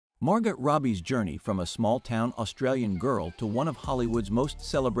Margot Robbie's journey from a small-town Australian girl to one of Hollywood's most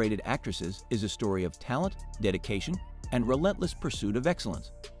celebrated actresses is a story of talent, dedication, and relentless pursuit of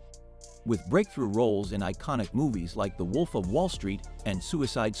excellence. With breakthrough roles in iconic movies like The Wolf of Wall Street and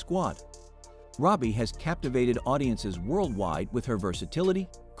Suicide Squad, Robbie has captivated audiences worldwide with her versatility,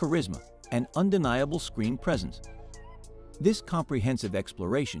 charisma, and undeniable screen presence. This comprehensive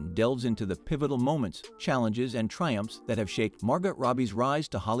exploration delves into the pivotal moments, challenges, and triumphs that have shaped Margot Robbie's rise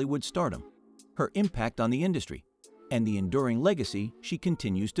to Hollywood stardom, her impact on the industry, and the enduring legacy she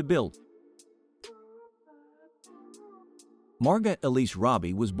continues to build. Margot Elise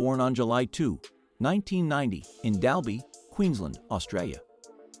Robbie was born on July 2, 1990, in Dalby, Queensland, Australia.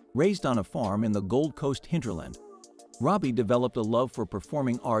 Raised on a farm in the Gold Coast hinterland, Robbie developed a love for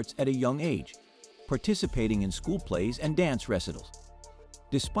performing arts at a young age, participating in school plays and dance recitals.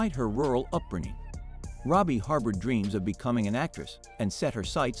 Despite her rural upbringing, Robbie harbored dreams of becoming an actress and set her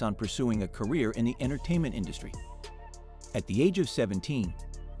sights on pursuing a career in the entertainment industry. At the age of 17,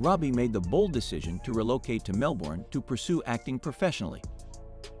 Robbie made the bold decision to relocate to Melbourne to pursue acting professionally.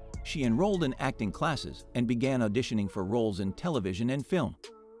 She enrolled in acting classes and began auditioning for roles in television and film.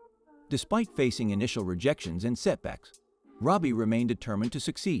 Despite facing initial rejections and setbacks, Robbie remained determined to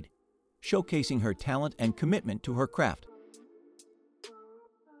succeed, showcasing her talent and commitment to her craft.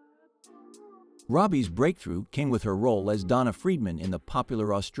 Robbie's breakthrough came with her role as Donna Friedman in the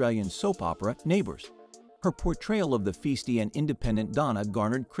popular Australian soap opera Neighbours. Her portrayal of the feisty and independent Donna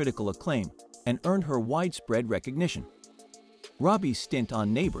garnered critical acclaim and earned her widespread recognition. Robbie's stint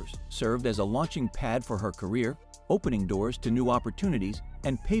on Neighbours served as a launching pad for her career, opening doors to new opportunities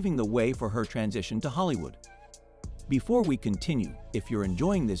and paving the way for her transition to Hollywood. Before we continue, if you're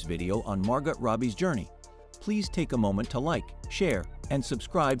enjoying this video on Margot Robbie's journey, please take a moment to like, share, and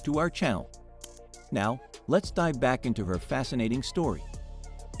subscribe to our channel. Now, let's dive back into her fascinating story.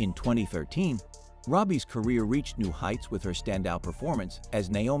 In 2013, Robbie's career reached new heights with her standout performance as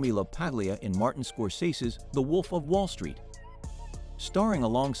Naomi LaPaglia in Martin Scorsese's The Wolf of Wall Street. Starring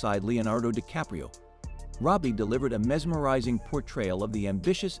alongside Leonardo DiCaprio, Robbie delivered a mesmerizing portrayal of the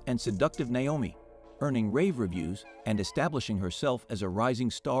ambitious and seductive Naomi, earning rave reviews and establishing herself as a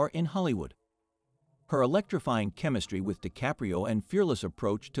rising star in Hollywood. Her electrifying chemistry with DiCaprio and fearless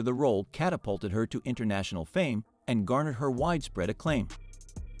approach to the role catapulted her to international fame and garnered her widespread acclaim.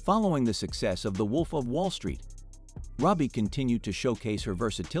 Following the success of The Wolf of Wall Street, Robbie continued to showcase her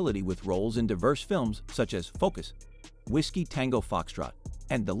versatility with roles in diverse films such as Focus, Whiskey Tango Foxtrot,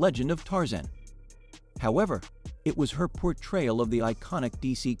 and The Legend of Tarzan. However, it was her portrayal of the iconic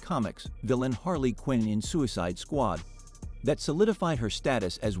DC Comics villain Harley Quinn in Suicide Squad that solidified her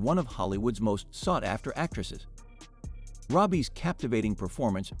status as one of Hollywood's most sought-after actresses. Robbie's captivating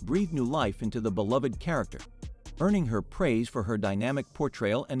performance breathed new life into the beloved character, earning her praise for her dynamic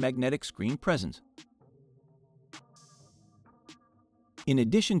portrayal and magnetic screen presence. In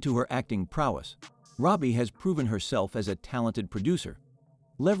addition to her acting prowess, Robbie has proven herself as a talented producer,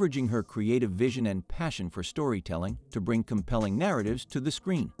 leveraging her creative vision and passion for storytelling to bring compelling narratives to the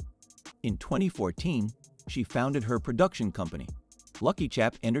screen. In 2014, she founded her production company, Lucky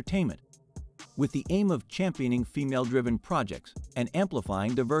Chap Entertainment, with the aim of championing female-driven projects and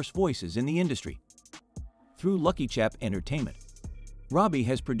amplifying diverse voices in the industry. Through Lucky Chap Entertainment, Robbie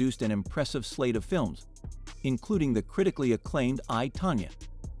has produced an impressive slate of films, including the critically acclaimed I, Tonya,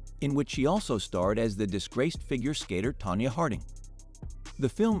 in which she also starred as the disgraced figure skater Tonya Harding. The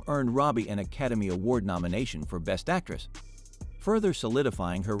film earned Robbie an Academy Award nomination for Best Actress, further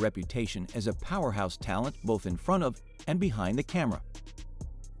solidifying her reputation as a powerhouse talent both in front of and behind the camera.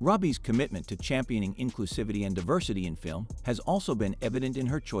 Robbie's commitment to championing inclusivity and diversity in film has also been evident in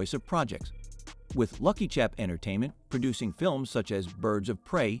her choice of projects, with Lucky Chap Entertainment producing films such as Birds of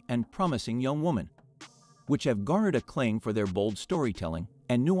Prey and Promising Young Woman, which have garnered acclaim for their bold storytelling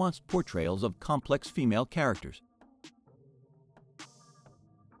and nuanced portrayals of complex female characters.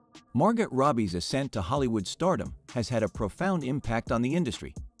 Margot Robbie's ascent to Hollywood stardom has had a profound impact on the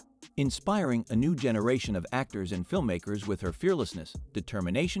industry, inspiring a new generation of actors and filmmakers with her fearlessness,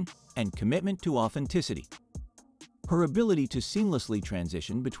 determination, and commitment to authenticity. Her ability to seamlessly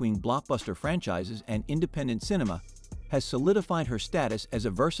transition between blockbuster franchises and independent cinema has solidified her status as a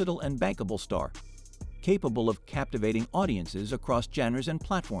versatile and bankable star, capable of captivating audiences across genres and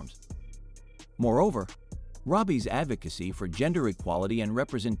platforms. Moreover, Robbie's advocacy for gender equality and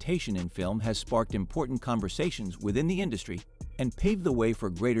representation in film has sparked important conversations within the industry and paved the way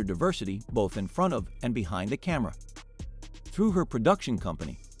for greater diversity both in front of and behind the camera. Through her production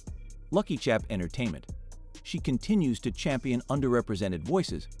company, Lucky Chap Entertainment, she continues to champion underrepresented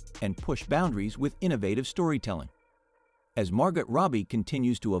voices and push boundaries with innovative storytelling. As Margot Robbie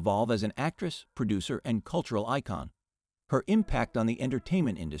continues to evolve as an actress, producer, and cultural icon, her impact on the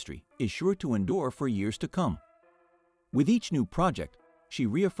entertainment industry is sure to endure for years to come. With each new project, she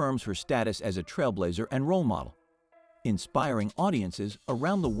reaffirms her status as a trailblazer and role model, inspiring audiences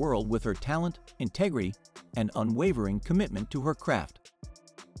around the world with her talent, integrity, and unwavering commitment to her craft.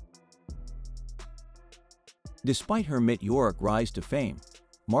 Despite her meteoric rise to fame,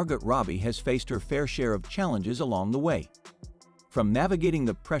 Margot Robbie has faced her fair share of challenges along the way. From navigating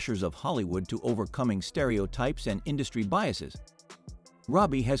the pressures of Hollywood to overcoming stereotypes and industry biases,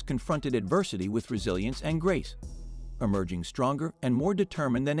 Robbie has confronted adversity with resilience and grace, emerging stronger and more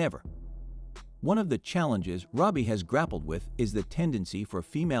determined than ever. One of the challenges Robbie has grappled with is the tendency for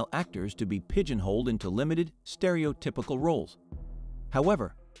female actors to be pigeonholed into limited, stereotypical roles.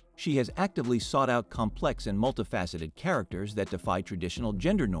 However, she has actively sought out complex and multifaceted characters that defy traditional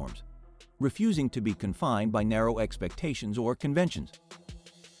gender norms, refusing to be confined by narrow expectations or conventions.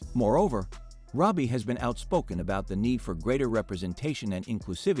 Moreover, Robbie has been outspoken about the need for greater representation and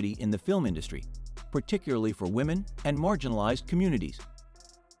inclusivity in the film industry, particularly for women and marginalized communities.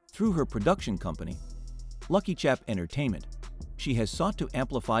 Through her production company, Lucky Chap Entertainment, she has sought to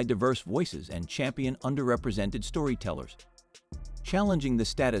amplify diverse voices and champion underrepresented storytellers, challenging the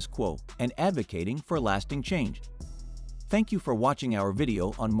status quo and advocating for lasting change. Thank you for watching our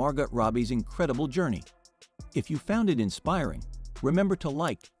video on Margot Robbie's incredible journey. If you found it inspiring, remember to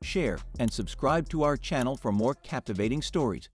like, share, and subscribe to our channel for more captivating stories.